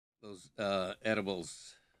those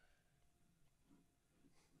edibles.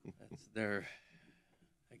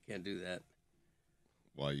 I can't do that.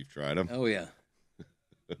 Why, you've tried them? Oh yeah,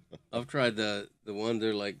 I've tried the one.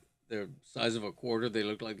 They're size of a quarter. They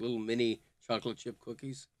look like little mini chocolate chip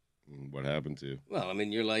cookies. What happened to you? Well, I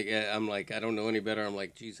mean, I'm like, I don't know any better. I'm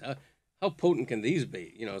like, geez, how potent can these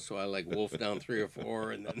be? So I like wolf down 3 or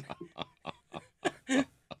 4, and then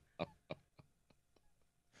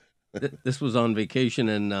this was on vacation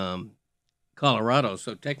in Colorado,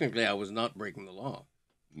 so technically I was not breaking the law.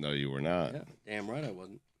 No, you were not. Yeah, damn right I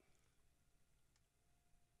wasn't.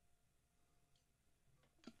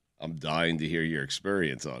 I'm dying to hear your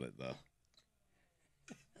experience on it, though.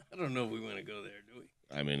 I don't know if we want to go there, do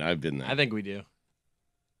we? I mean, I've been there. I think we do.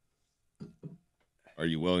 Are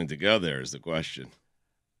you willing to go there is the question.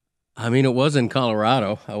 I mean, it was in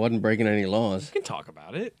Colorado. I wasn't breaking any laws. We can talk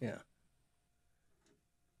about it. Yeah.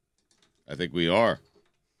 I think we are.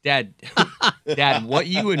 Dad, what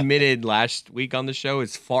you admitted last week on the show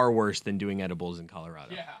is far worse than doing edibles in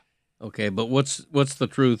Colorado. Yeah. Okay, but what's the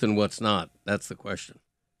truth and what's not? That's the question.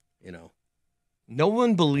 No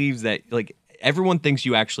one believes that, everyone thinks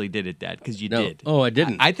you actually did it, Dad, because you did. Oh, I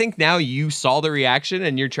didn't. I think now you saw the reaction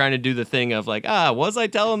and you're trying to do the thing of was I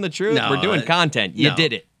telling the truth? No, We're doing content. You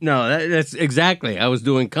did it. No, that's exactly. I was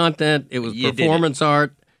doing content. It was performance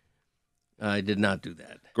art. I did not do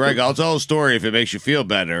that. Greg, I'll tell a story if it makes you feel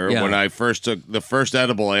better. Yeah. When I first took the first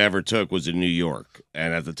edible I ever took was in New York,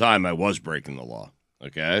 and at the time I was breaking the law.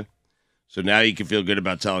 Okay, so now you can feel good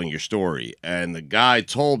about telling your story. And the guy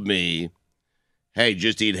told me, "Hey,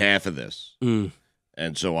 just eat half of this."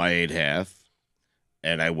 And so I ate half,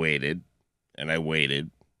 and I waited, and I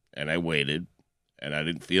waited, and I waited, and I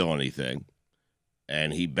didn't feel anything.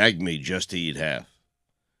 And he begged me just to eat half.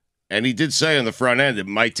 And he did say on the front end it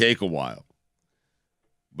might take a while.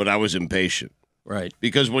 But I was impatient. Right.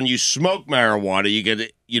 Because when you smoke marijuana,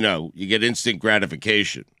 you get instant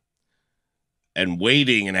gratification. And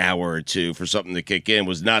waiting an hour or two for something to kick in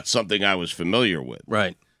was not something I was familiar with.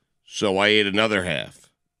 Right. So I ate another half,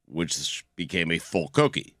 which became a full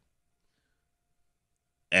cookie.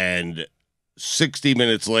 And 60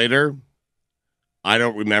 minutes later, I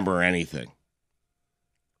don't remember anything.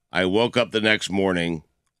 I woke up the next morning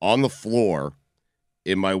on the floor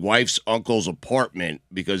in my wife's uncle's apartment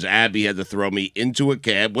because Abby had to throw me into a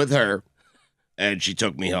cab with her, and she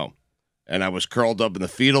took me home. And I was curled up in the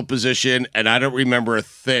fetal position, and I don't remember a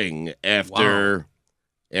thing after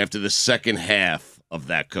the second half of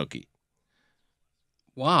that cookie.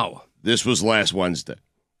 Wow. This was last Wednesday.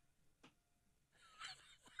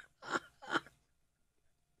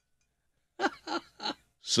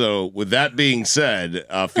 So, with that being said,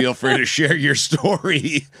 feel free to share your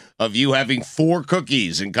story of you having 4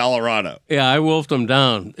 cookies in Colorado. Yeah, I wolfed them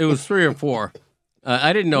down. It was 3 or 4.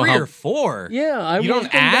 I didn't know 3 how. or 4? Yeah, You don't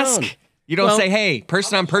wolfed them ask? down. You don't say, "Hey,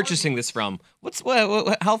 person I'm purchasing this from,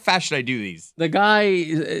 how fast should I do these?" The guy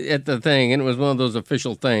at the thing, and it was one of those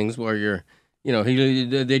official things where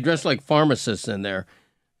they dress like pharmacists in there,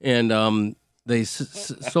 and they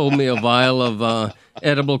sold me a vial of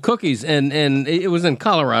edible cookies, and it was in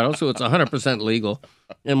Colorado, so it's 100% legal.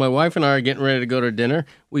 And my wife and I are getting ready to go to dinner.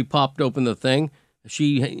 We popped open the thing.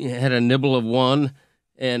 She had a nibble of one,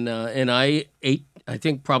 and I ate, I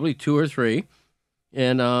think, probably 2 or 3,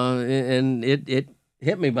 and it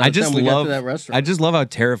hit me by the time we got to that restaurant. I just love how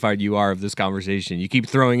terrified you are of this conversation. You keep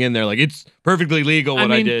throwing in there it's perfectly legal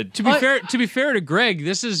what I did. To be fair to Greg,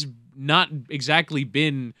 this has not exactly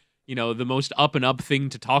been the most up and up thing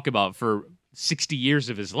to talk about for 60 years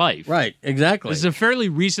of his life. Right, exactly. This is a fairly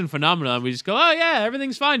recent phenomenon. We just go, oh yeah,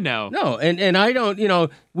 everything's fine now. No, and I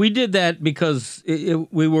don't, we did that because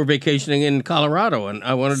we were vacationing in Colorado, and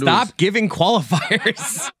I wanted to Stop giving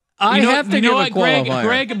qualifiers. I have to give a qualifier.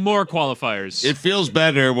 Greg, more qualifiers. It feels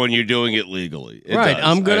better when you're doing it legally. It right, does.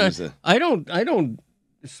 I'm gonna. I don't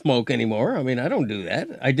smoke anymore. I mean, I don't do that.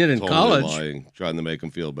 I did in Totally college. lying, trying to make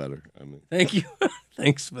them feel better. I mean, Thank you.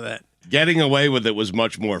 Thanks for that. getting away with it was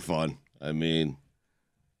much more fun. I mean,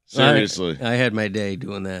 seriously. I had my day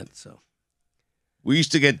doing that. So we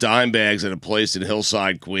used to get dime bags at a place in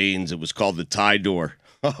Hillside, Queens. It was called the Tie Door.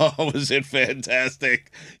 Oh, was it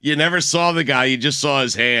fantastic? You never saw the guy. You just saw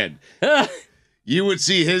his hand. You would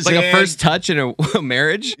see his like hand. a first touch in a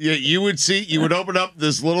marriage? Yeah, you would open up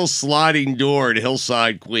this little sliding door in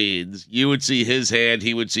Hillside, Queens. You would see his hand.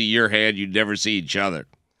 He would see your hand. You'd never see each other.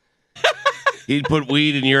 He'd put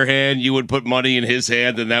weed in your hand. You would put money in his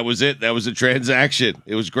hand, and that was it. That was a transaction.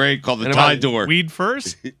 It was great. Called the Tie Door. Weed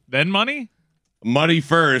first, then money? Money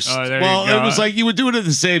first. Oh, there well, you go. it was like you would do it at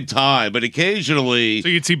the same time, but occasionally. So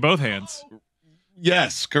you'd see both hands.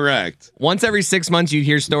 Yes, correct. Once every 6 months, you'd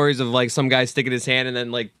hear stories of like some guy sticking his hand and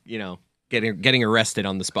then like, you know, getting arrested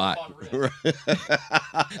on the spot.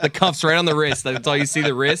 The cuffs right on the wrist. That's all you see,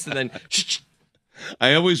 the wrist, and then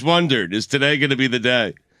I always wondered, is today going to be the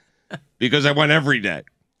day? Because I went every day.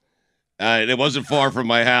 And it wasn't far from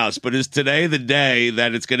my house. But is today the day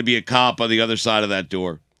that it's going to be a cop on the other side of that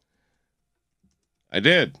door? I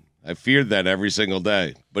did. I feared that every single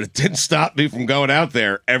day. But it didn't stop me from going out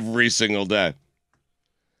there every single day.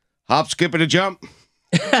 Hop, skip, and a jump.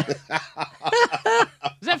 Is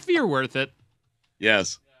that fear worth it?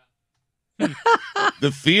 Yes.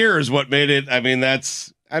 The fear is what made it.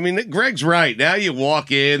 Greg's right. Now you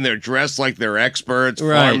walk in, they're dressed like they're experts,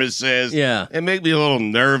 pharmacists. Yeah. It made me a little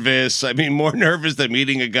nervous. I mean, more nervous than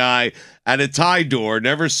meeting a guy at a tie door,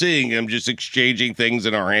 never seeing him, just exchanging things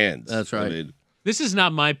in our hands. That's right. I mean, This is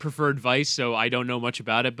not my preferred vice, so I don't know much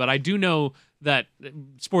about it, but I do know that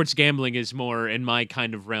sports gambling is more in my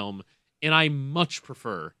kind of realm, and I much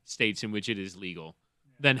prefer states in which it is legal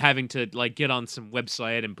than having to like get on some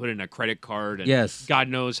website and put in a credit card and Yes. God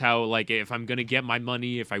knows how, like, if I'm going to get my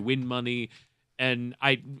money, if I win money. And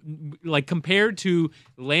I, like, compared to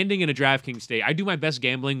landing in a DraftKings state, I do my best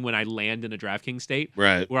gambling when I land in a DraftKings state.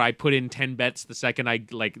 Right. Where I put in 10 bets the second I,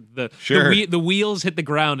 like, the wheels hit the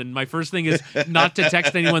ground. And my first thing is not to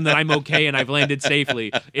text anyone that I'm okay and I've landed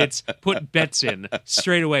safely. It's put bets in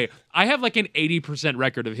straight away. I have, like, an 80%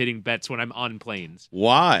 record of hitting bets when I'm on planes.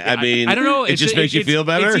 why? I mean, I don't know. It just makes you feel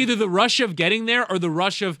better? It's either the rush of getting there or the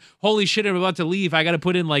rush of, holy shit, I'm about to leave. I got to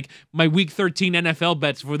put in, like, my week 13 NFL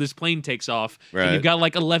bets before this plane takes off. Right. And you've got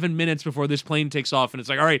like 11 minutes before this plane takes off, and it's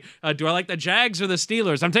like, all right, do I like the Jags or the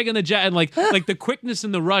Steelers? I'm taking the Jags, and like the quickness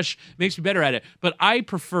and the rush makes me better at it. But I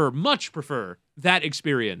much prefer that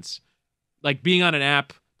experience, like being on an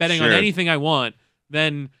app, betting on anything I want,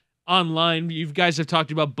 than online. You guys have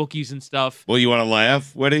talked about bookies and stuff. Well, you want to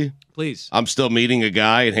laugh, Woody? Please. I'm still meeting a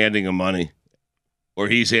guy and handing him money. Or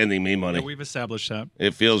he's handing me money. Yeah, we've established that.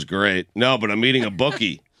 It feels great. No, but I'm meeting a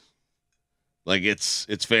bookie. Like, it's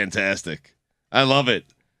fantastic. I love it.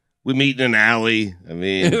 We meet in an alley. I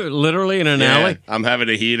mean, literally in an alley. I'm having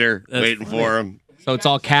a heater, waiting for him. So it's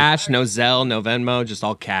all cash, no Zelle, no Venmo, just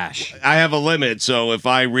all cash. I have a limit, so if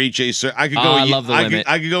I reach I could go. I love the limit.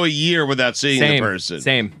 I could go a year without seeing the person.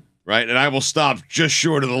 Same. Right, and I will stop just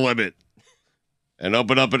short of the limit and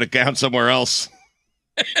open up an account somewhere else.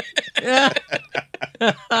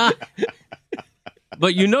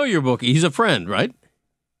 But you know your bookie. He's a friend, right?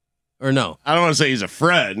 Or no? I don't want to say he's a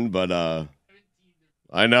friend, but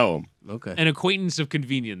I know him. Okay. An acquaintance of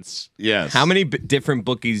convenience. Yes. How many different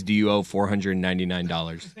bookies do you owe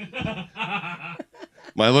 $499?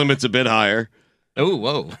 My limit's a bit higher. Oh,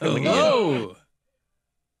 whoa. Oh,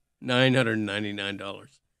 $999.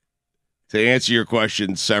 To answer your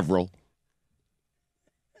question, several.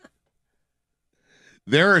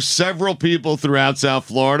 There are several people throughout South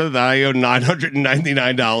Florida that I owe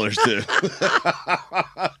 $999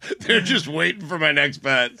 to. They're just waiting for my next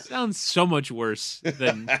bet. Sounds so much worse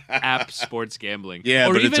than app sports gambling. Yeah,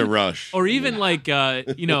 or but even, it's a rush. Or even like, I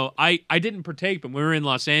didn't partake, but when we were in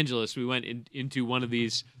Los Angeles, we went into one of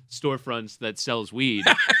these storefronts that sells weed,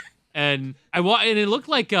 and it looked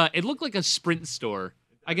like a Sprint store.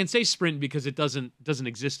 I can say Sprint because it doesn't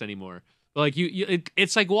exist anymore. But like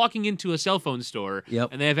it's like walking into a cell phone store,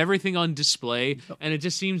 and they have everything on display, and it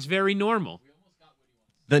just seems very normal.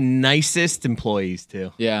 The nicest employees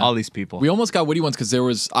too. Yeah, all these people. We almost got Woody once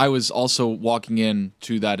because I was also walking in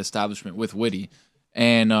to that establishment with Woody,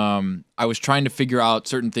 and I was trying to figure out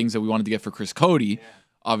certain things that we wanted to get for Chris Cody.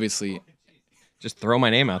 Obviously, just throw my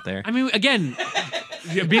name out there. I mean, again.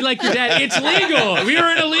 Be like your dad. It's legal. We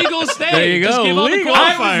are in a legal state. There you Just go. give all the Legal.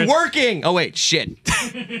 qualifiers. I was working. Oh wait, shit.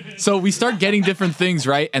 So we start getting different things,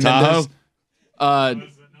 right? And then there's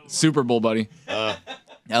Super Bowl, buddy.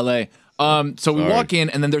 LA. So we walk in,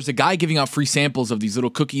 and then there's a guy giving out free samples of these little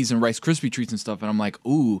cookies and Rice Krispie treats and stuff, and I'm like,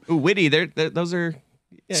 ooh. Ooh, Witty, those are.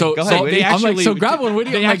 Yeah, So go ahead, Witty. I'm like, so grab one,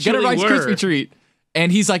 Woody. I'm like, get a actually Rice were. Krispie treat.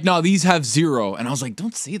 And he's like, no, these have 0. And I was like,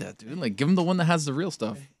 don't say that, dude. Like, give him the one that has the real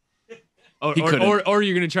stuff. Or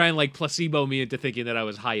you're gonna try and like placebo me into thinking that I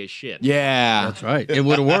was high as shit. Yeah. That's right. It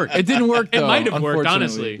would have worked. It didn't work, though. It might have worked, unfortunately.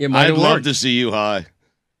 honestly. It might I'd have love worked. to see you high.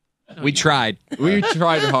 We tried. We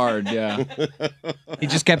tried hard, yeah. He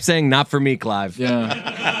just kept saying, "Not for me, Clive."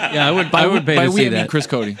 Yeah. Yeah, I would pay By to we, see I mean that. Chris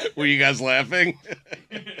Cody. Were you guys laughing?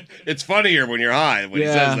 It's funnier when you're high when he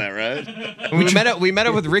says that, right? We met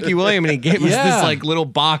up with Ricky William, and he gave us Yeah. this like little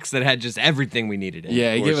box that had just everything we needed in it.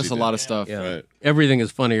 Yeah, he gave course us he a did. lot of stuff. Yeah. Right. Everything is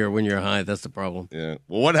funnier when you're high. That's the problem. Yeah.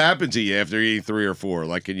 Well, what happened to you after eating 3 or 4?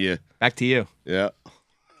 Like, can you? Back to you. Yeah.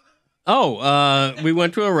 Oh, we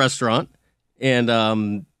went to a restaurant,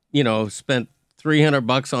 and spent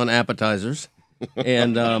 $300 on appetizers,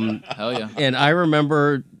 and Hell yeah. and I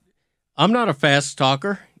remember, I'm not a fast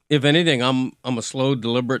talker. If anything, I'm a slow,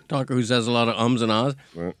 deliberate talker who says a lot of ums and ahs.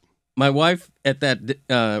 Right. My wife at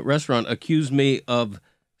that restaurant accused me of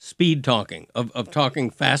speed talking, of talking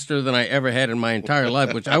faster than I ever had in my entire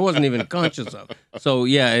life, which I wasn't even conscious of. So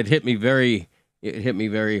yeah, it hit me very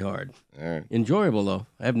hard. All right. Enjoyable though.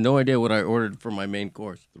 I have no idea what I ordered for my main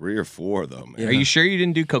course. 3 or 4 though, man. Are you sure you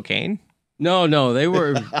didn't do cocaine? No, they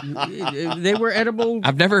were edible.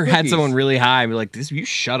 I've never had cookies. someone really high and be like, "This, you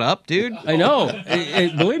shut up, dude." I know.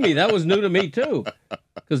 Believe me, that was new to me too.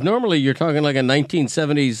 Because normally you're talking like a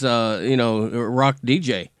 1970s, rock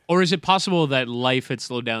DJ. Or is it possible that life had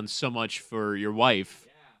slowed down so much for your wife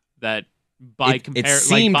that by It comparison,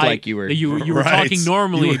 seemed like you were- that you were Right. talking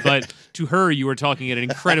normally, but to her you were talking at an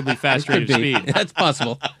incredibly fast rate of Could be. speed? That's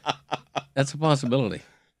possible. That's a possibility.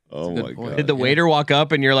 Oh That's a my good point. god. Did the waiter walk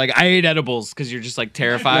up and you're like, "I ate edibles" because you're just like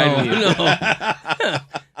terrified?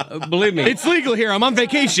 No. Believe me. It's legal here. I'm on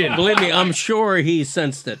vacation. Believe me, I'm sure he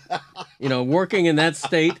sensed it. Working in that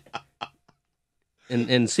state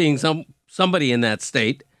and seeing somebody in that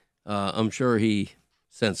state, I'm sure he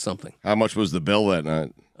sensed something. How much was the bill that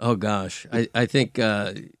night? Oh gosh, I think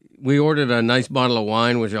we ordered a nice bottle of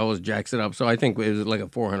wine, which always jacks it up. So I think it was like a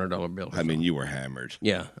 $400 bill. I mean, you were hammered.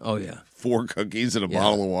 yeah, oh yeah, 4 cookies and a yeah.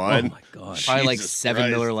 bottle of wine. Oh my gosh, Probably like Jesus 7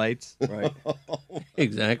 Christ. Miller Lights. right?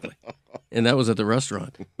 Exactly, and that was at the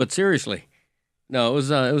restaurant. But seriously, no, it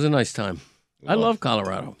was a nice time. I love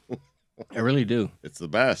Colorado, I really do. It's the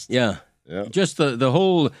best. Yeah, Yeah. just the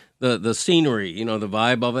whole the scenery, the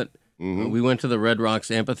vibe of it. Mhm. We went to the Red Rocks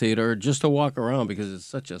Amphitheater just to walk around because it's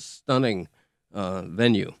such a stunning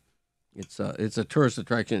venue. It's a tourist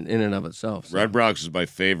attraction in and of itself. So. Red Rocks is my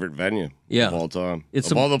favorite venue Yeah. of all time. It's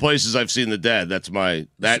of a- all the places I've seen the Dead, that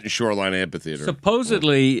and Shoreline Amphitheater.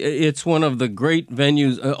 Supposedly, it's one of the great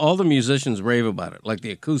venues. All the musicians rave about it, like the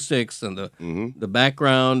acoustics and the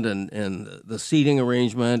background and the seating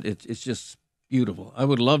arrangement. It's just beautiful. I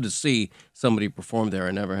would love to see somebody perform there.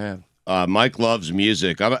 I never have. Mike loves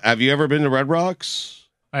music. Have you ever been to Red Rocks?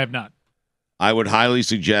 I have not. I would highly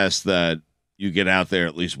suggest that you get out there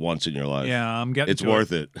at least once in your life. Yeah, I'm getting. It's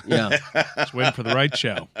worth it. Yeah, Just waiting for the right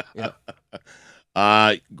show. yeah.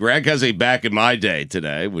 Greg has a Back in My Day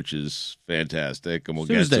today, which is fantastic, and we'll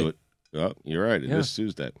Tuesday. get to it. Oh, you're right. It Yeah. is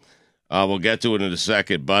Tuesday. We'll get to it in a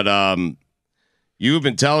second. But you have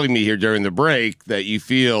been telling me here during the break that you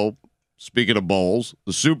feel, speaking of bowls,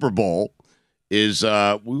 the Super Bowl is,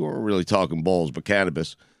 we weren't really talking bowls, but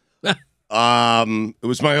cannabis. It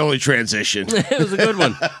was my only transition. It was a good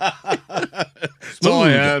one. That's all I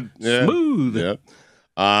had. Yeah. Smooth. Yeah.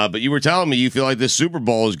 But you were telling me you feel like this Super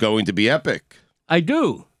Bowl is going to be epic. I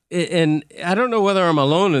do. And I don't know whether I'm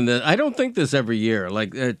alone in that. I don't think this every year.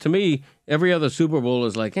 Like, to me, every other Super Bowl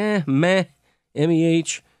is like, meh,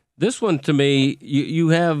 MEH. This one, to me, you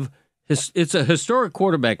have, it's a historic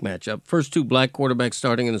quarterback matchup. First 2 black quarterbacks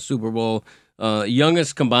starting in the Super Bowl.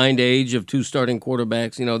 Youngest combined age of 2 starting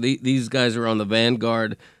quarterbacks. These guys are on the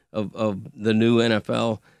vanguard of the new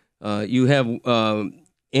NFL. You have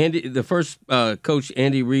the first coach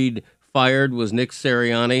Andy Reid fired was Nick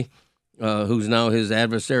Sirianni, who's now his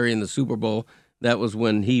adversary in the Super Bowl. That was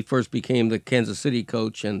when he first became the Kansas City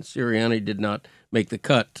coach, and Sirianni did not make the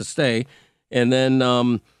cut to stay. And then,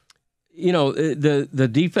 the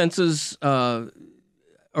defenses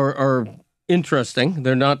are interesting.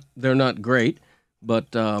 They're not great,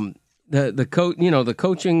 but the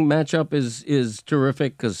coaching matchup is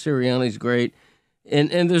terrific because Sirianni's great.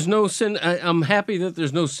 And there's no I'm happy that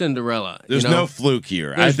there's no Cinderella. There's no fluke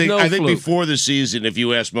here. I There's think no I think fluke. before the season, if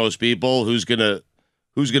you ask most people who's gonna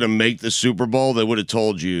make the Super Bowl, they would have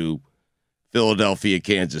told you Philadelphia,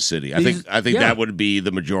 Kansas City. I think Yeah. that would be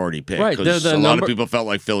the majority pick Right, because they're a the lot number- of people felt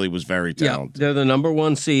like Philly was very talented. They're the number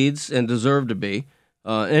 1 seeds and deserve to be.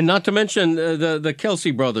 And not to mention the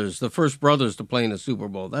Kelsey brothers, the first brothers to play in the Super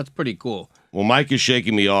Bowl. That's pretty cool. Well, Mike is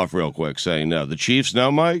shaking me off real quick, saying no. The Chiefs,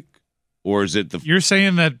 no, Mike, or is it the? You're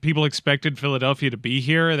saying that people expected Philadelphia to be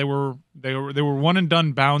here. They were one and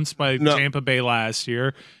done bounced by No. Tampa Bay last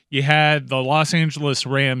year. You had the Los Angeles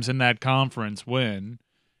Rams in that conference win.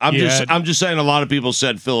 I'm Yeah. just saying. A lot of people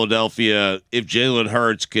said Philadelphia, if Jalen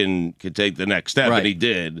Hurts can take the next step, Right. and he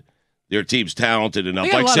did. Their team's talented enough,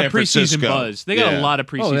 They got like a lot San of preseason Francisco. buzz. They got Yeah. a lot of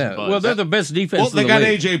preseason buzz. Well, they're the best defense. Well, they in the got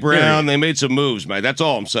league. AJ Brown. Period. They made some moves, Mike. That's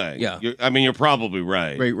all I'm saying. Yeah. You're probably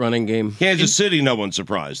right. Great running game. Kansas City, no one's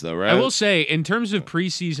surprised though, right? I will say, in terms of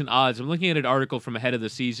preseason odds, I'm looking at an article from ahead of the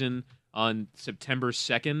season on September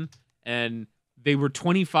 2nd, and they were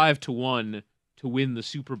 25-1 to win the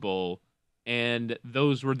Super Bowl. and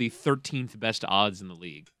those were the 13th best odds in the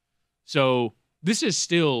league. So this is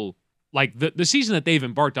still like the season that they've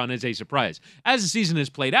embarked on is a surprise. As the season has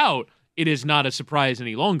played out, it is not a surprise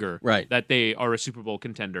any longer that they are a Super Bowl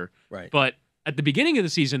contender. Right. But at the beginning of the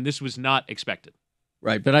season, this was not expected.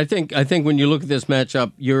 Right. But I think when you look at this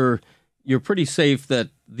matchup, you're pretty safe that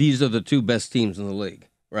these are the two best teams in the league.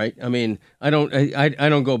 Right. I mean, I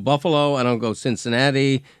don't go Buffalo. I don't go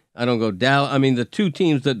Cincinnati. I don't go Dallas. I mean, the two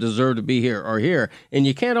teams that deserve to be here are here. And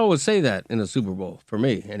you can't always say that in a Super Bowl, for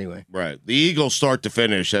me, anyway. Right. The Eagles, start to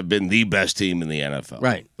finish, have been the best team in the NFL.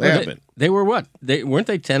 Right. They have been. They were what? Weren't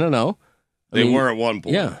they 10-0? They were at one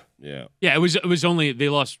point. Yeah. Yeah. Yeah, it was only they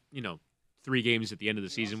lost, 3 games at the end of the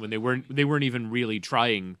season when they weren't even really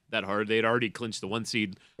trying that hard. They had already clinched the 1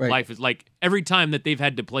 seed. Right. Life is like every time that they've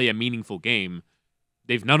had to play a meaningful game,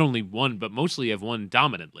 they've not only won, but mostly have won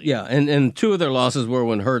dominantly. Yeah, and 2 of their losses were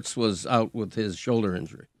when Hurts was out with his shoulder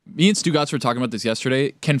injury. Me and Stugotz were talking about this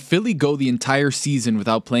yesterday. Can Philly go the entire season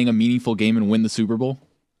without playing a meaningful game and win the Super Bowl?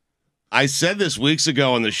 I said this weeks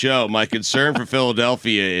ago on the show. My concern for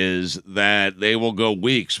Philadelphia is that they will go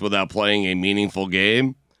weeks without playing a meaningful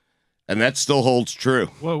game, and that still holds true.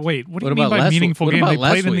 Well, wait, what do you What mean about by last meaningful week? What game? about They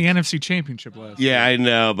last played in the week? NFC Championship last year. Yeah, I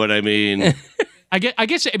know, but I mean, I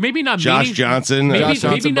guess maybe not Josh Johnson. Maybe, Josh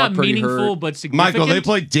Johnson maybe not got pretty meaningful, hurt. but significant. Michael, they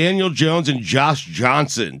played Daniel Jones and Josh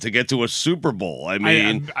Johnson to get to a Super Bowl. I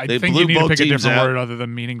mean, I they think blew you need to both pick a teams different out. word other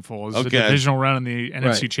than meaningful. It's a Okay. divisional round in the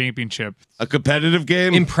NFC Right. Championship. A competitive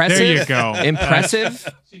game. Impressive. There you go. Impressive.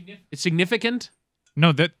 It's significant.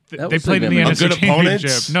 No, That they was played in the significant. A NFC good opponent?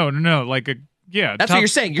 Championship. No, like a That's top what you're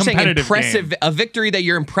saying. You're saying competitive impressive, game. a victory that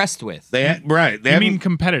you're impressed with. They right. They You haven't- mean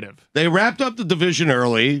competitive? They wrapped up the division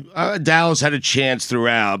early. Dallas had a chance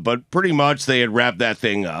throughout, but pretty much they had wrapped that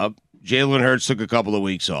thing up. Jalen Hurts took a couple of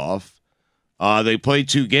weeks off. They played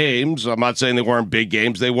 2 games. I'm not saying they weren't big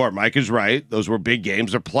games. They weren't. Mike is right. Those were big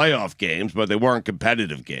games. They're playoff games, but they weren't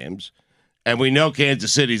competitive games. And we know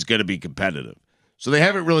Kansas City's going to be competitive. So they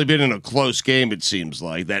haven't really been in a close game, it seems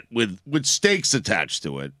like, that with stakes attached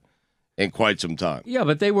to it in quite some time. Yeah,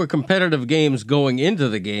 but they were competitive games going into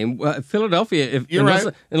the game. Philadelphia, You're right.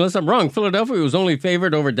 unless I'm wrong, Philadelphia was only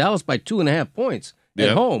favored over Dallas by 2.5 points at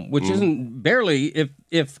Yeah. home, which isn't barely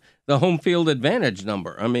if the home field advantage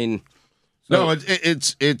number. I mean, No,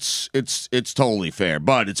 it's totally fair,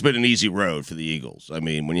 but it's been an easy road for the Eagles. I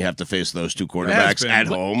mean, when you have to face those 2 quarterbacks been. at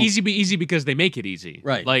home. Easy because they make it easy.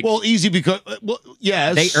 Right. Like Well, easy because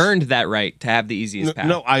yes, They earned that right to have the easiest path.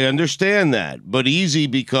 No, I understand that, but easy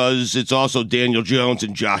because it's also Daniel Jones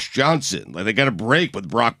and Josh Johnson. Like they got a break with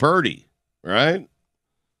Brock Purdy, right?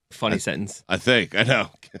 Funny sentence. I think I know.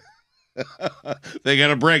 They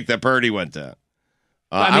got a break that Purdy went down.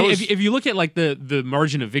 I mean, if you look at like the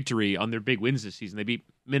margin of victory on their big wins this season, they beat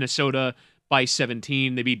Minnesota by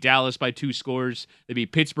 17. They beat Dallas by 2 scores. They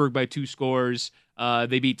beat Pittsburgh by 2 scores.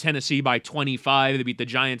 They beat Tennessee by 25. They beat the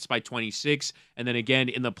Giants by 26. And then again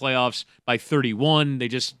in the playoffs by 31. They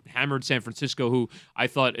just hammered San Francisco, who I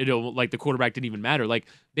thought like the quarterback didn't even matter. Like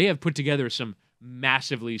they have put together some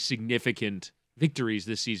massively significant victories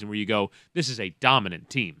this season where you go, this is a dominant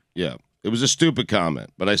team. Yeah, it was a stupid comment,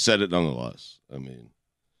 but I said it nonetheless. I mean,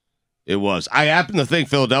 it was. I happen to think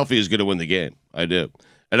Philadelphia is going to win the game. I do.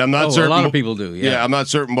 And I'm not certain. a lot of people do. Yeah. I'm not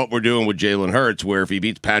certain what we're doing with Jalen Hurts, where if he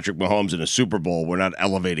beats Patrick Mahomes in a Super Bowl, we're not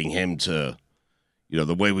elevating him to,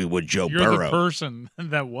 the way we would Joe You're Burrow. the person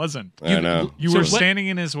that wasn't. I know. You So were what- standing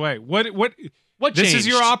in his way. What This is changed?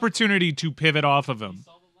 your opportunity to pivot off of him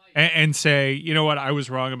and say, you know what, I was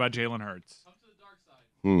wrong about Jalen Hurts.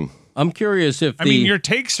 I'm curious if I mean, your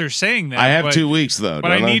takes are saying that. I have but, 2 weeks, though.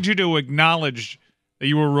 But I don't need you to acknowledge that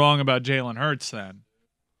you were wrong about Jalen Hurts then.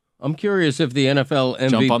 I'm curious if the NFL MVP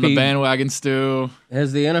Jump on the bandwagon, Stu.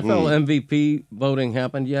 has the NFL MVP voting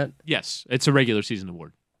happened yet? Yes, it's a regular season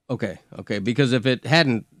award. Okay, because if it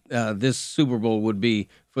hadn't, this Super Bowl would be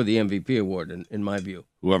for the MVP award, in my view.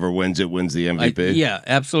 Whoever wins it wins the MVP. Yeah,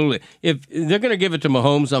 absolutely. If they're going to give it to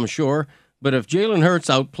Mahomes, I'm sure. But if Jalen Hurts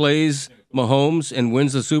outplays Mahomes and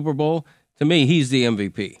wins the Super Bowl, to me, he's the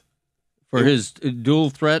MVP for his dual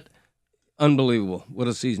threat. Unbelievable! What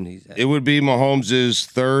a season he's had. It would be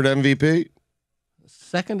Mahomes' 3rd MVP.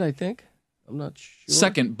 Second, I think. I'm not sure.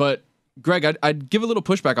 Second, but Greg, I'd give a little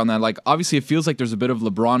pushback on that. Like, obviously, it feels like there's a bit of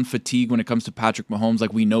LeBron fatigue when it comes to Patrick Mahomes.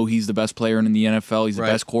 Like, we know he's the best player in the NFL. He's the Right.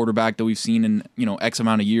 best quarterback that we've seen in, X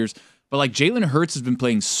amount of years. But, like, Jalen Hurts has been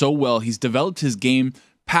playing so well. He's developed his game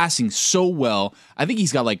passing so well. I think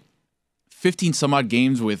he's got, 15 some odd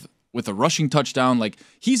games with a rushing touchdown. Like,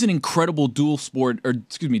 he's an incredible dual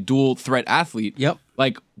threat athlete. Yep.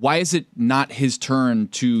 Like, why is it not his turn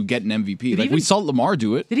to get an MVP? Did Like, even- we saw Lamar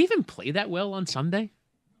do it. Did he even play that well on Sunday?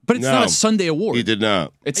 But it's not a Sunday award. He did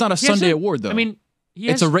not. It's not a Sunday award, though. I mean,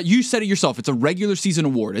 you said it yourself. It's a regular season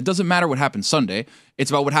award. It doesn't matter what happened Sunday. It's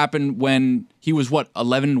about what happened when he was,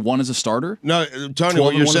 11-1 as a starter? No, Tony,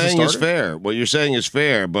 what you're saying is fair. What you're saying is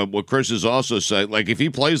fair, but what Chris is also saying, like, if he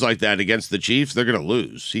plays like that against the Chiefs, they're going to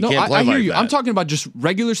lose. He can't play I hear like you. that. I'm talking about just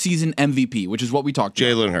regular season MVP, which is what we talked about.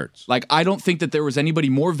 Jalen Hurts. Like, I don't think that there was anybody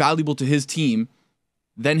more valuable to his team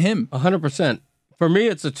than him. 100%. For me,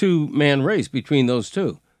 it's a two-man race between those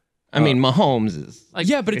two. I mean, Mahomes is.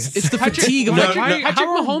 But it's the fatigue of Patrick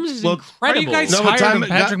Mahomes is incredible. Are you guys No, but tired of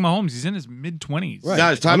Patrick Mahomes? He's in his mid-20s. Right.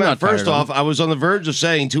 Guys, time I'm out. not tired First of him. off, I was on the verge of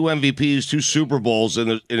saying 2 MVPs, 2 Super Bowls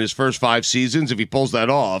in his first 5 seasons. If he pulls that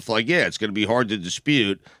off, it's going to be hard to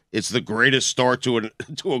dispute. It's the greatest start to a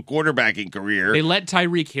quarterbacking career. They let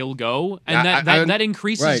Tyreek Hill go, and that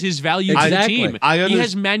increases his value Exactly. to the team. He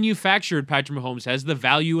has manufactured, Patrick Mahomes has the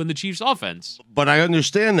value in the Chiefs' offense. But I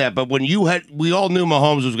understand that. But when we all knew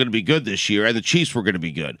Mahomes was going to be good this year, and the Chiefs were going to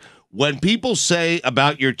be good. When people say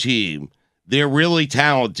about your team, they're really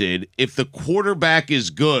talented, if the quarterback is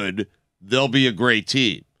good, they'll be a great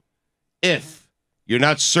team. If you're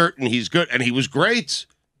not certain he's good, and he was great,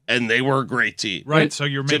 and they were a great team. Right, so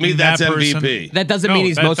you're making to me, that's that person, MVP. That doesn't mean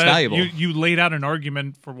he's most valuable. You laid out an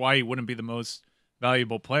argument for why he wouldn't be the most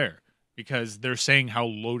valuable player because they're saying how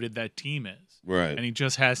loaded that team is. Right. And he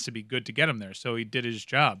just has to be good to get him there. So he did his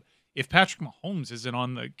job. If Patrick Mahomes isn't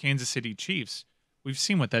on the Kansas City Chiefs, we've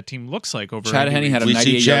seen what that team looks like over. Chad Henne had a We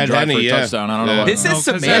see 98-yard drive Henne, for a touchdown. I don't know why. This is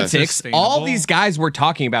semantics. All these guys we're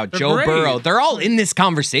talking about, Joe great. Burrow, they're all in this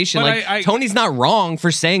conversation. But Tony's not wrong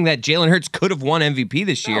for saying that Jalen Hurts could have won MVP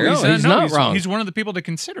this year. he's not wrong. He's one of the people to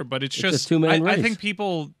consider, but it's just a two-man I race. think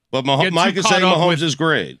people. But get Mike too is saying caught up Mahomes with- is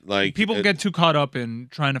great. Like People get too caught up in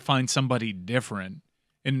trying to find somebody different,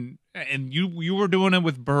 and you were doing it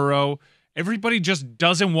with Burrow. Everybody just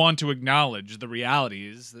doesn't want to acknowledge the reality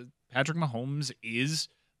is that Patrick Mahomes is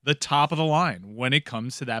the top of the line when it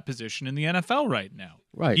comes to that position in the NFL right now.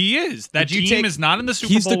 Right. He is. That Did you team take- is not in the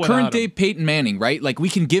Super He's Bowl the current without day him. Peyton Manning, right? Like, we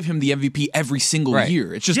can give him the MVP every single Right.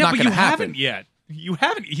 year. It's just Yeah, not but going you to happen. haven't yet. You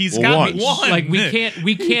haven't. He's Well, got once. one. Like we can't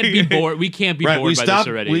be bored. We can't be bored by this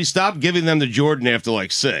already. We stopped giving them the Jordan after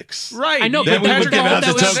like 6. Right. I know, Then but we would that give out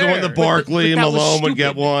the was token fair. when the Barkley and But that was Malone would get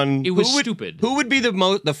stupid. one. It was stupid. Who would be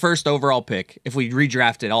the first overall pick if we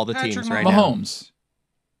redrafted all the Patrick teams right Mahomes.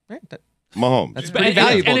 now? Right? Mahomes. That's pretty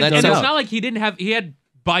valuable. And That's it's tough. not like he had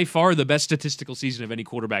by far the best statistical season of any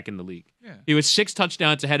quarterback in the league. Yeah. He was 6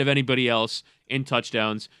 touchdowns ahead of anybody else in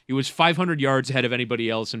touchdowns. He was 500 yards ahead of anybody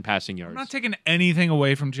else in passing yards. I'm not taking anything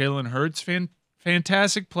away from Jalen Hurts.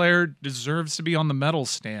 Fantastic player, deserves to be on the medal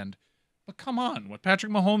stand. But come on, what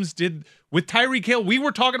Patrick Mahomes did with Tyreek Hill. We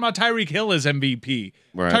were talking about Tyreek Hill as MVP.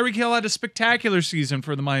 Right. Tyreek Hill had a spectacular season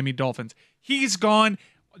for the Miami Dolphins. He's gone.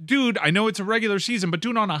 Dude, I know it's a regular season, but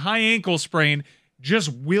dude on a high ankle sprain just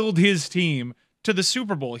willed his team to the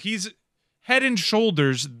Super Bowl. He's head and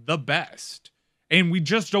shoulders the best. And we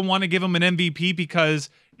just don't want to give him an MVP because,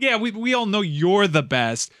 yeah, we all know you're the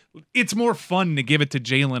best. It's more fun to give it to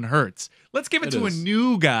Jalen Hurts. Let's give it to a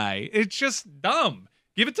new guy. It's just dumb.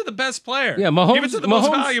 Give it to the best player. Yeah, Mahomes. Give it to the most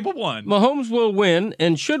valuable one. Mahomes will win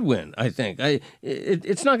and should win. I think.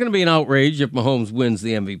 It's not going to be an outrage if Mahomes wins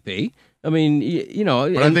the MVP. I mean, you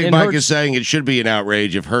know. But I think Mike is saying it should be an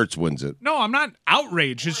outrage if Hurts wins it. No, I'm not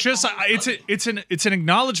outraged. It's just it's an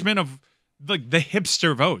acknowledgement of the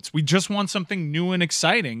hipster votes. We just want something new and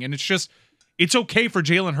exciting, and it's okay for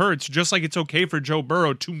Jalen Hurts, just like it's okay for Joe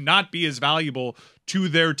Burrow to not be as valuable to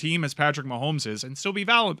their team as Patrick Mahomes is, and still be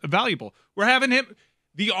valuable. We're having him.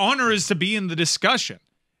 The honor is to be in the discussion.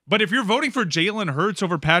 But if you're voting for Jalen Hurts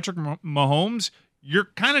over Patrick Mahomes, you're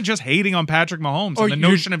kind of just hating on Patrick Mahomes Or and the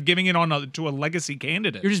notion of giving it to a legacy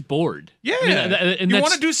candidate. You're just bored. Yeah. I mean, and you that's-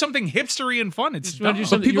 want to do something hipstery and fun. It's You wanna do dumb.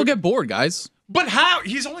 something- But people You're- get bored, guys. But how?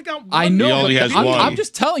 He's only got one. I know. He only but has I'm, one. I'm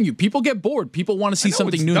just telling you, people get bored. People want to see know,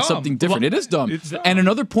 something it's new and dumb. something different. Well, It is dumb. it's dumb. And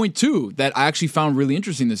another point, too, that I actually found really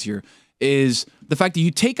interesting this year is the fact that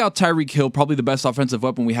you take out Tyreek Hill, probably the best offensive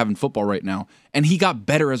weapon we have in football right now, and he got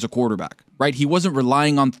better as a quarterback, right? He wasn't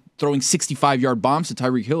relying on throwing 65-yard bombs to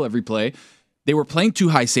Tyreek Hill every play. They were playing 2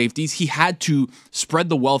 high safeties. He had to spread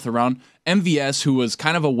the wealth around. MVS, who was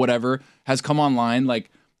kind of a whatever, has come online.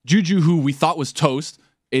 Like Juju, who we thought was toast,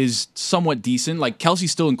 is somewhat decent. Like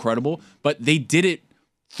Kelsey's still incredible, but they did it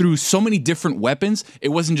through so many different weapons. It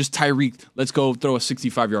wasn't just Tyreek, let's go throw a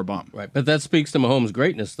 65-yard bomb. Right, but that speaks to Mahomes'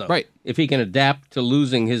 greatness, though. Right. If he can adapt to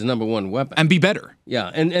losing his number one weapon. And be better. Yeah,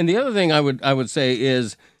 and the other thing I would say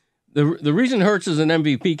is the reason Hurts is an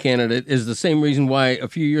MVP candidate is the same reason why a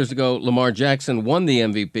few years ago Lamar Jackson won the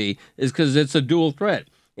MVP is because it's a dual threat.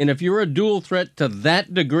 And if you're a dual threat to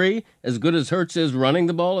that degree, as good as Hurts is running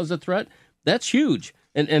the ball as a threat, that's huge.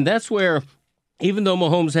 And that's where, even though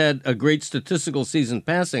Mahomes had a great statistical season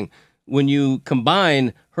passing, when you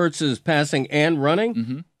combine Hurts's passing and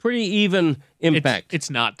running, pretty even impact. It's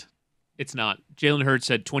not. It's not. Jalen Hurts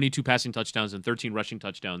had 22 passing touchdowns and 13 rushing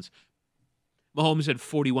touchdowns. Mahomes had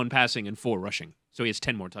 41 passing and 4 rushing, so he has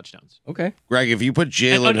 10 more touchdowns. Okay. Greg, if you put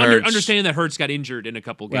Jalen Hurts... Understanding that Hurts got injured in a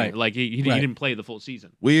couple games. Right. Like, he didn't play the full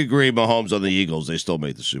season. We agree Mahomes on the Eagles. They still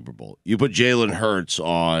made the Super Bowl. You put Jalen Hurts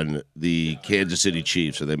on the Kansas City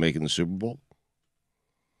Chiefs. Are they making the Super Bowl?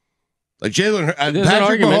 Like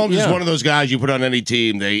Patrick Mahomes is one of those guys you put on any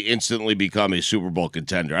team, they instantly become a Super Bowl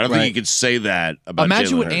contender. I don't think you could say that about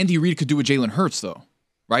Imagine Jalen what Hurts. Andy Reid could do with Jalen Hurts, though,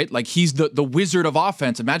 right? Like, he's the wizard of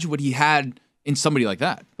offense. Imagine what he had in somebody like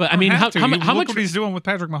that. But I mean, how much what he's doing with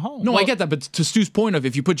Patrick Mahomes? No, I get that, but to Stu's point of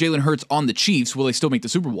if you put Jalen Hurts on the Chiefs, will they still make the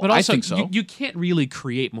Super Bowl? But also, I think so. You can't really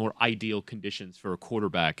create more ideal conditions for a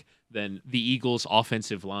quarterback than the Eagles'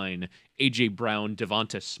 offensive line, A.J. Brown,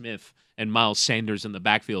 Devonta Smith, and Miles Sanders in the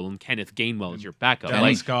backfield, and Kenneth Gainwell as your backup.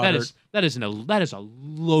 Dallas Goedert. That is a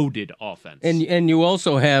loaded offense. And you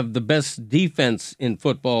also have the best defense in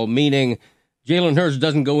football, meaning Jalen Hurts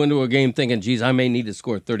doesn't go into a game thinking, geez, I may need to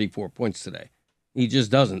score 34 points today. He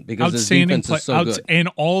just doesn't because his defense is so good. And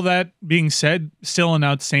all that being said, still an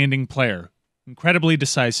outstanding player. Incredibly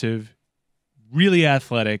decisive, really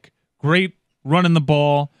athletic, great running the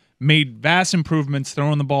ball, made vast improvements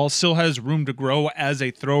throwing the ball, still has room to grow as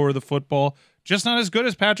a thrower of the football, just not as good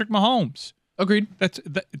as Patrick Mahomes. Agreed.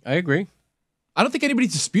 I agree. I don't think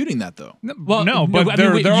anybody's disputing that, though. But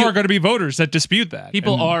there are going to be voters that dispute that.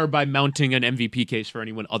 People are by mounting an MVP case for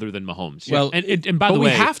anyone other than Mahomes. Well, and by the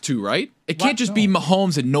way, we have to, right? It can't just be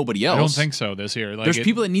Mahomes and nobody else. I don't think so this year. There's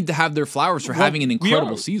people that need to have their flowers for having an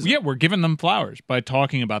incredible season. Yeah, we're giving them flowers by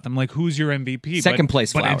talking about them. Like, who's your MVP? Second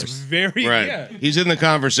place but flowers. It's very Right. yeah. He's in the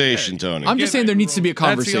conversation, Tony. I'm just saying there needs to be a That's the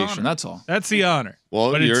conversation. honor. That's all. That's the honor.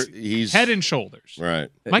 Well, but he's head and shoulders. right.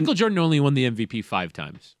 Michael Jordan only won the MVP 5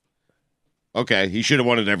 times. Okay, he should have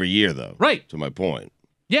won it every year, though. Right. To my point.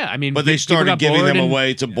 Yeah, I mean, But they people started got giving bored them and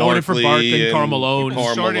away to voted for Barkley Barkley and Karl and Malone.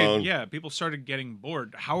 Karl Malone. People started getting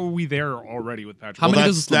bored. How are we there already with Patrick? How many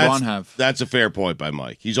that's- does LeBron that's- have? That's a fair point by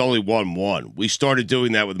Mike. He's only won 1. We started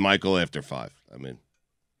doing that with Michael after 5. I mean,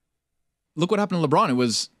 Look what happened to LeBron. It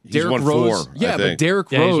was He's Derrick won Rose. 4, I Yeah, but think.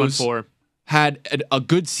 Derrick Yeah, he's won Rose 4. had a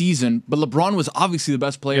good season, but LeBron was obviously the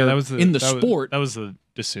best player in the sport. That was the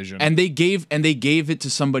decision. And they gave it to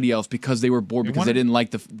somebody else because they were bored because they didn't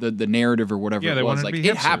like the narrative or whatever yeah, it they was. wanted Like to be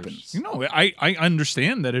it hipsters. happens. You know, I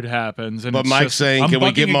understand that it happens. And But it's Mike's just, saying, I'm can we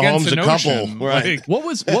bucking give against Mahomes the a couple? notion. Right.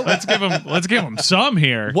 Like, let's give him some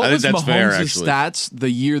here. What I was think that's fair, Mahomes' actually. stats the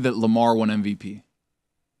year that Lamar won MVP?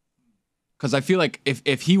 Because I feel like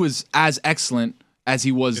if he was as excellent as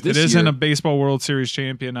he was If this it isn't year, a baseball World Series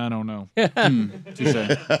champion, I don't know.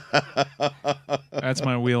 touche. That's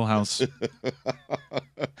my wheelhouse. it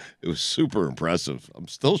was super impressive. I'm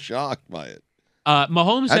still shocked by it.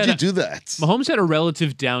 Mahomes How'd had you do that? Mahomes had a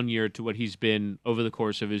relative down year to what he's been over the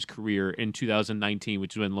course of his career in 2019,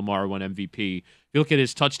 which is when Lamar won MVP. If you look at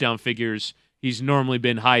his touchdown figures, he's normally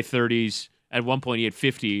been high 30s. At one point, he had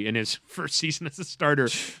 50 in his first season as a starter,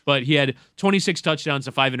 but he had 26 touchdowns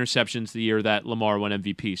and 5 interceptions the year that Lamar won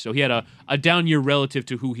MVP. So he had a down year relative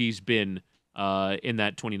to who he's been in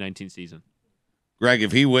that 2019 season. Greg,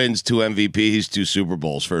 if he wins 2 MVPs, 2 Super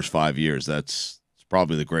Bowls first 5 years, that's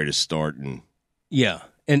probably the greatest start in Yeah.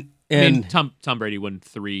 And I mean, Tom Brady won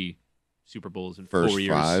 3 Super Bowls in first 4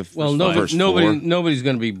 years. 5. well, first 4. nobody's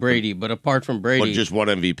going to be Brady, but apart from Brady, But just 1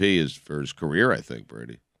 MVP is for his career, I think,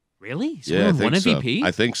 Brady. Really? He's Yeah, I won think 1 so. MVP?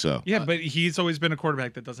 I think so. Yeah, but he's always been a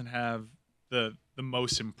quarterback that doesn't have the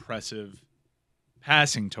most impressive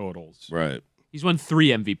passing totals. Right. He's won 3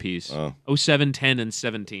 MVPs. Oh. 07, 10, and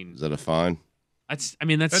 17. Is that a fine? That's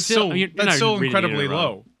That's still still, you're that's not still reading it incredibly in a row.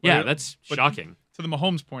 low. Yeah, Right? that's But shocking. To the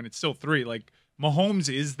Mahomes point, it's still 3. Like,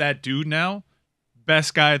 Mahomes is that dude now,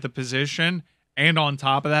 best guy at the position, and on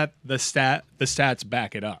top of that, the stats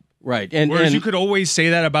back it up. right. Whereas you could always say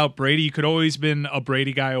that about Brady. You could always been a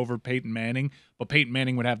Brady guy over Peyton Manning, but Peyton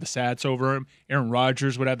Manning would have the stats over him. Aaron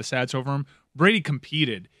Rodgers would have the stats over him. Brady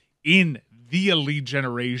competed in the elite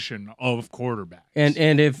generation of quarterbacks.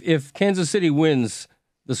 And if Kansas City wins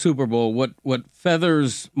the Super Bowl, what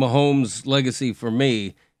feathers Mahomes' legacy for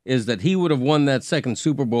me is that he would have won that second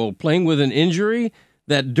Super Bowl playing with an injury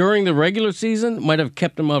that during the regular season might have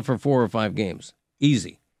kept him out for 4 or 5 games.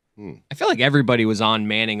 Easy. I feel like everybody was on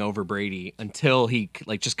Manning over Brady until he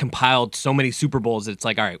just compiled so many Super Bowls that it's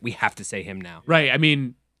like, all right, we have to say him now. Right. I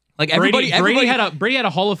mean, Like everybody Brady had a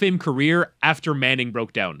Hall of Fame career after Manning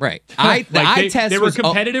broke down. right. They were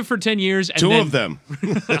competitive for 10 years. And Two of them.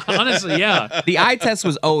 Honestly, yeah. The eye test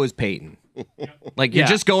was always Peyton. Like you're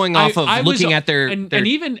just going off of looking at their and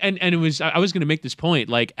it was I was going to make this point,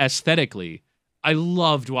 like aesthetically, I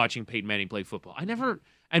loved watching Peyton Manning play football.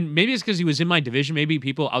 And maybe it's because he was in my division. Maybe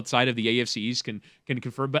people outside of the AFC East can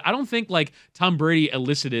confirm. But I don't think like Tom Brady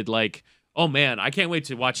elicited like, oh man, I can't wait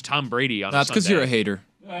to watch Tom Brady on. That's because you're a hater.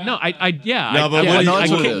 No, yeah. No, but when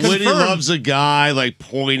he confirm. loves a guy, like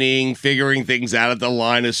pointing, figuring things out at the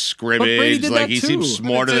line of scrimmage, did like that he too. seems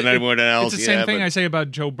smarter than anyone else. It's the same thing I say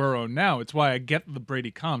about Joe Burrow now. It's why I get the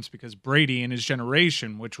Brady comps, because Brady in his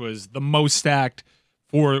generation, which was the most stacked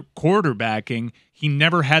for quarterbacking, he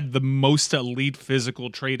never had the most elite physical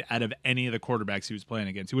trait out of any of the quarterbacks he was playing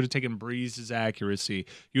against. He would have taken Breeze's accuracy.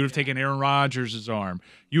 You would have taken Aaron Rodgers' arm.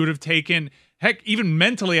 You would have taken, heck, even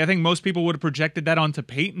mentally, I think most people would have projected that onto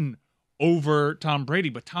Peyton over Tom Brady.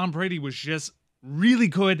 But Tom Brady was just really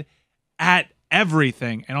good at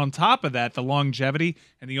everything. And on top of that, the longevity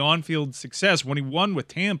and the on-field success when he won with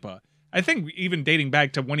Tampa. I think even dating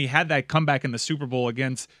back to when he had that comeback in the Super Bowl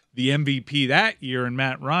against the MVP that year and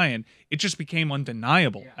Matt Ryan, it just became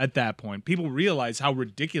undeniable at that point. People realized how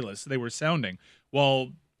ridiculous they were sounding. Well,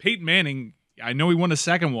 Peyton Manning, I know he won a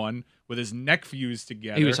second one with his neck fused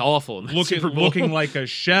together. He was awful in the Super Bowl. Looking like a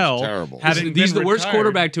shell. Terrible. He's the worst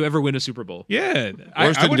quarterback to ever win a Super Bowl. Yeah.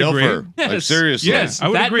 Worse than would Dilfer. agree. Like, Yes. seriously. Yes. I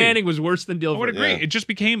would that agree. Manning was worse than Dilfer. I would agree. Yeah. It just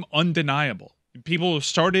became undeniable. People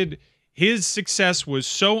started, his success was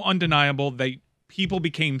so undeniable that people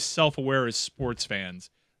became self-aware as sports fans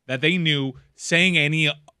that they knew saying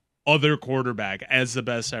any other quarterback as the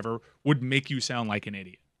best ever would make you sound like an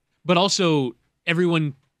idiot. But also,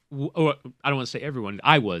 everyone, or I don't want to say everyone,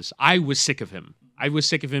 I was sick of him. I was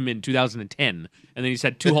sick of him in 2010, and then he's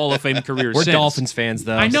had 2 Hall of Fame careers. We're since. Dolphins fans,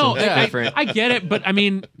 though. I know. So it's different. I get it, but I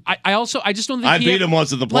mean, I just don't think I beat him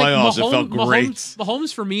once in the playoffs. It felt great.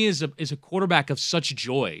 Mahomes for me is a quarterback of such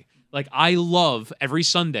joy. Like I love every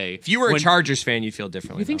Sunday. If you were a Chargers fan, you'd feel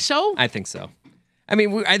differently. You think though. so? I think so. I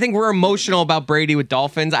mean, I think we're emotional about Brady with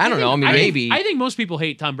Dolphins. I don't know. I mean, maybe. I think most people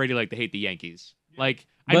hate Tom Brady like they hate the Yankees. Like,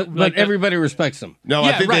 But everybody respects him. No, Yeah,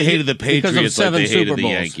 I think right. they hated the Because of Patriots like 7 they hated Super the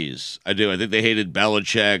Bowls. Yankees. I do. I think they hated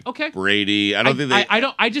Belichick, Okay. Brady. I don't think they.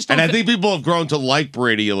 I just don't. and I think people have grown to like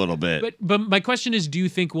Brady a little bit. But my question is, do you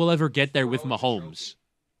think we'll ever get there with Mahomes?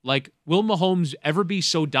 Like, will Mahomes ever be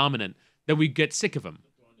so dominant that we get sick of him?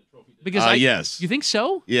 Because yes. You think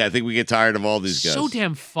so? Yeah, I think we get tired of all these guys. So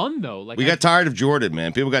damn fun though. Like we got tired of Jordan,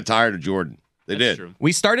 man. People got tired of Jordan. They That's did. true.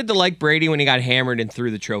 We started to like Brady when he got hammered and threw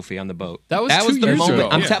the trophy on the boat. That was the 2 years moment.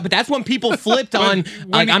 ago. But that's when people flipped on.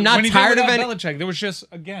 Like, I'm not tired of it. Belichick, there was just,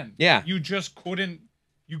 again, Yeah. you just couldn't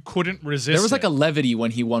resist. There was like it. a levity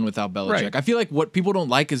when he won without Belichick. Right. I feel like what people don't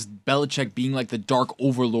like is Belichick being like the dark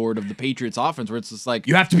overlord of the Patriots offense, where it's just like,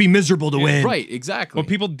 You have to be miserable to win. right, exactly. Well,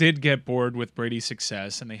 people did get bored with Brady's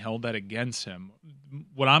success, and they held that against him.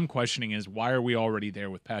 What I'm questioning is, why are we already there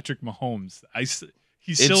with Patrick Mahomes?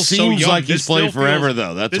 He's It still so seems young. like he's This still played forever, feels-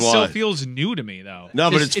 though. That's this why. still feels new to me, though. No,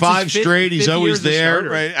 but It's it's his 5 fifth- straight. He's fifth year always as a there, starter.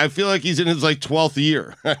 right? I feel like he's in his like 12th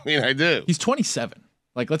year. I mean, I do. He's 27.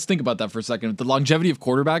 Like, let's think about that for a second. The longevity of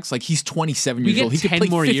quarterbacks, like he's 27 We years get old. He could 10 play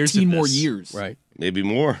more 15 years of more this. years. Right. Maybe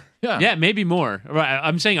more. Yeah, maybe more. Right.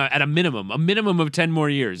 I'm saying at a minimum of 10 more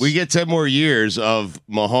years. We get 10 more years of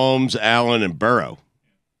Mahomes, Allen, and Burrow.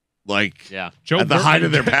 Like, Yeah. at the height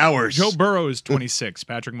of their powers. Joe Burrow is 26.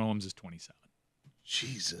 Patrick Mahomes is 27.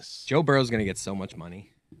 Jesus. Joe Burrow's going to get so much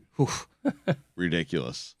money. Whew.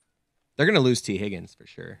 Ridiculous. They're going to lose T. Higgins for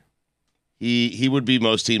sure. He would be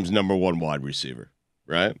most teams' #1 wide receiver,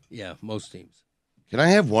 right? Yeah, most teams. Can I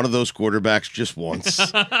have one of those quarterbacks just once? So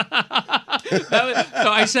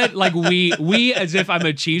I said like we as if I'm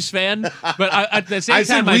a Chiefs fan, but at the same I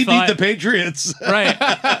said time we I beat thought, the Patriots. right.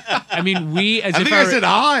 I mean we as I if think I said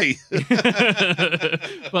I.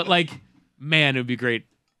 but like man, it would be great.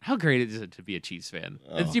 How great is it to be a Chiefs fan?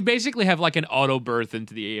 You basically have like an auto berth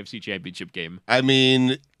into the AFC Championship game. I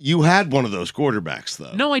mean, you had one of those quarterbacks,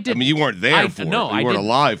 though. No, I didn't. I mean, you weren't there for no, it. I You weren't didn't.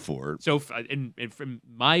 alive for it. So from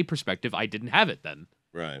my perspective, I didn't have it then.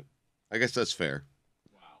 Right. I guess that's fair.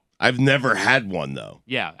 Wow. I've never had one, though.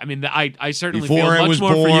 Yeah, I mean, I certainly Before feel I much was more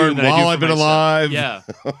for you born, than I do while for I've been myself. alive. Yeah,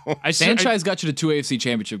 Sanchez got you to 2 AFC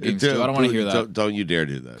championship games, Stu. I don't want to hear that. Don't you dare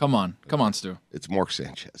do that. Come on, Stu. It's Mark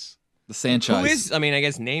Sanchez. The Sanchez. Who is, I mean, I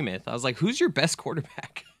guess Namath. I was like, who's your best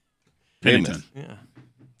quarterback? Pennington. Yeah.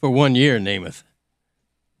 For 1 year, Namath.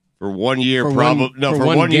 For 1 year, For probably. one- No, for for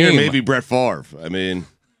one 1 year, game. maybe Brett Favre. I mean,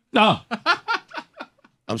 No.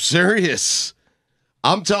 I'm serious.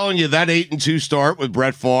 I'm telling you, that 8-2 start with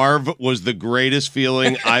Brett Favre was the greatest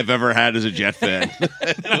feeling I've ever had as a Jet fan.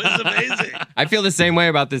 It was amazing. I feel the same way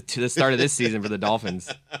about the start of this season for the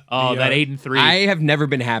Dolphins. Oh, that 8-3. I have never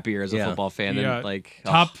been happier as a football fan than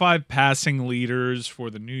top 5 passing leaders for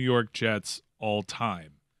the New York Jets all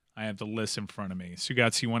time. I have the list in front of me.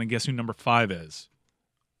 Stugotz, you want to guess who number 5 is?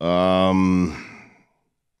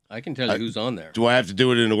 I can tell you who's on there. Do I have to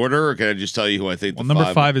do it in order, or can I just tell you who I think? Well,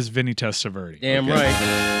 number 5 is Vinny Testaverde. Damn right.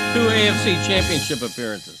 2 AFC Championship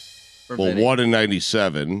appearances. For Vinny. 1 in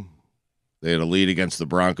 '97. They had a lead against the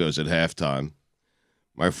Broncos at halftime.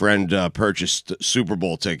 My friend purchased Super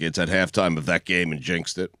Bowl tickets at halftime of that game and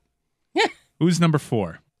jinxed it. Who's number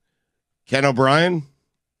 4? Ken O'Brien?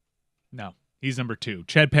 No, he's number 2.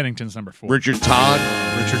 Chad Pennington's number 4. Richard Todd?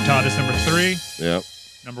 Richard Todd is number 3. Yep.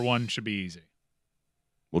 Number 1 should be easy.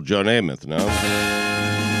 Well, Joe Namath, no?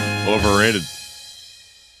 Overrated.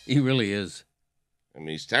 He really is. I mean,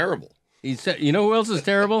 he's terrible. You know who else is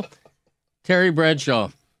terrible? Terry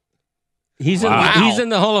Bradshaw. He's in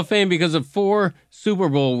the Hall of Fame because of 4 Super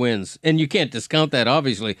Bowl wins, and you can't discount that,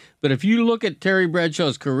 obviously. But if you look at Terry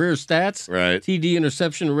Bradshaw's career stats, right, TD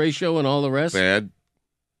interception ratio and all the rest, bad,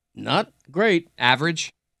 not great,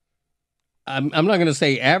 average. I'm not going to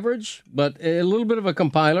say average, but a little bit of a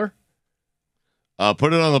compiler.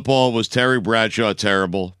 Put it on the poll. Was Terry Bradshaw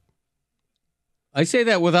terrible? I say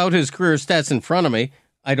that without his career stats in front of me.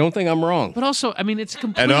 I don't think I'm wrong. But also, I mean, it's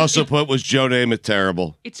completely... And also was Joe Namath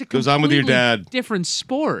terrible? It's a because I'm with your dad. Different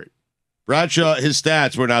sport. Bradshaw, his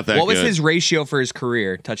stats were not that good. What was his ratio for his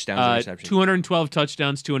career? Touchdowns, interceptions? 212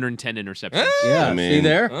 touchdowns, 210 interceptions. Yeah, I mean, see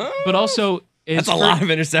there? But also... That's a lot of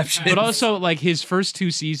interceptions. But also, like, his first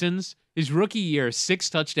 2 seasons, his rookie year, 6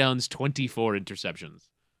 touchdowns, 24 interceptions.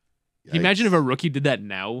 Can you imagine if a rookie did that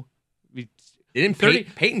now? Peyton did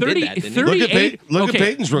that, didn't he? Look at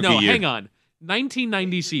Peyton's rookie year. Hang on.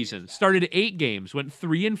 1990 season, started 8 games, went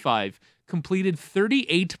 3-5, completed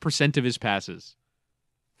 38% of his passes,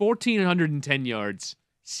 1,410 yards,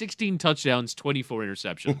 16 touchdowns, 24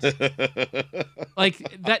 interceptions.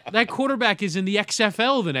 Like, that quarterback is in the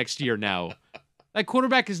XFL the next year now. That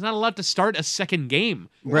quarterback is not allowed to start a second game.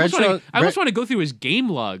 I almost want to go through his game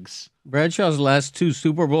logs. Bradshaw's last 2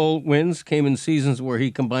 Super Bowl wins came in seasons where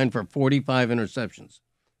he combined for 45 interceptions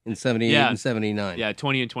in 78 and 79. Yeah,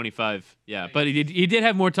 20 and 25. Yeah, but he did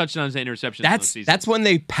have more touchdowns than interceptions. That's when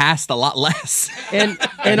they passed a lot less. And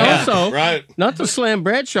also, not to slam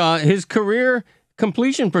Bradshaw, his career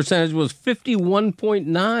completion percentage was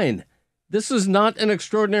 51.9. This is not an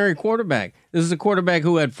extraordinary quarterback. This is a quarterback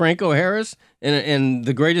who had Franco Harris and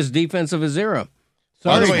the greatest defense of his era.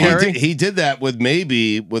 By the way, he did that with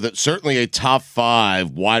certainly a top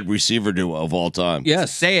 5 wide receiver duo of all time.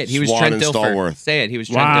 Yes. Say it. He was Swan Trent and Dilfer. Stallworth. Say it. He was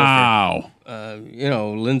Trent Dilfer.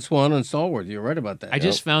 Wow. Lynn Swan and Stallworth. You're right about that. I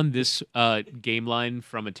just found this game line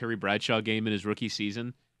from a Terry Bradshaw game in his rookie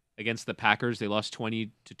season against the Packers. They lost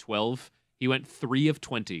 20-12. He went 3 of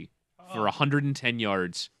 20 for 110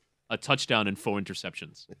 yards. A touchdown and 4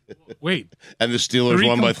 interceptions. Wait. And the Steelers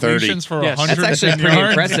won by 30. For yes. That's actually pretty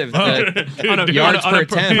impressive. Yards per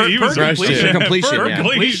attempt. Per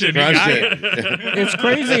completion. It's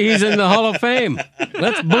crazy he's in the Hall of Fame.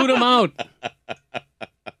 Let's boot him out.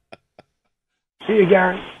 See you,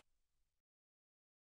 Gary.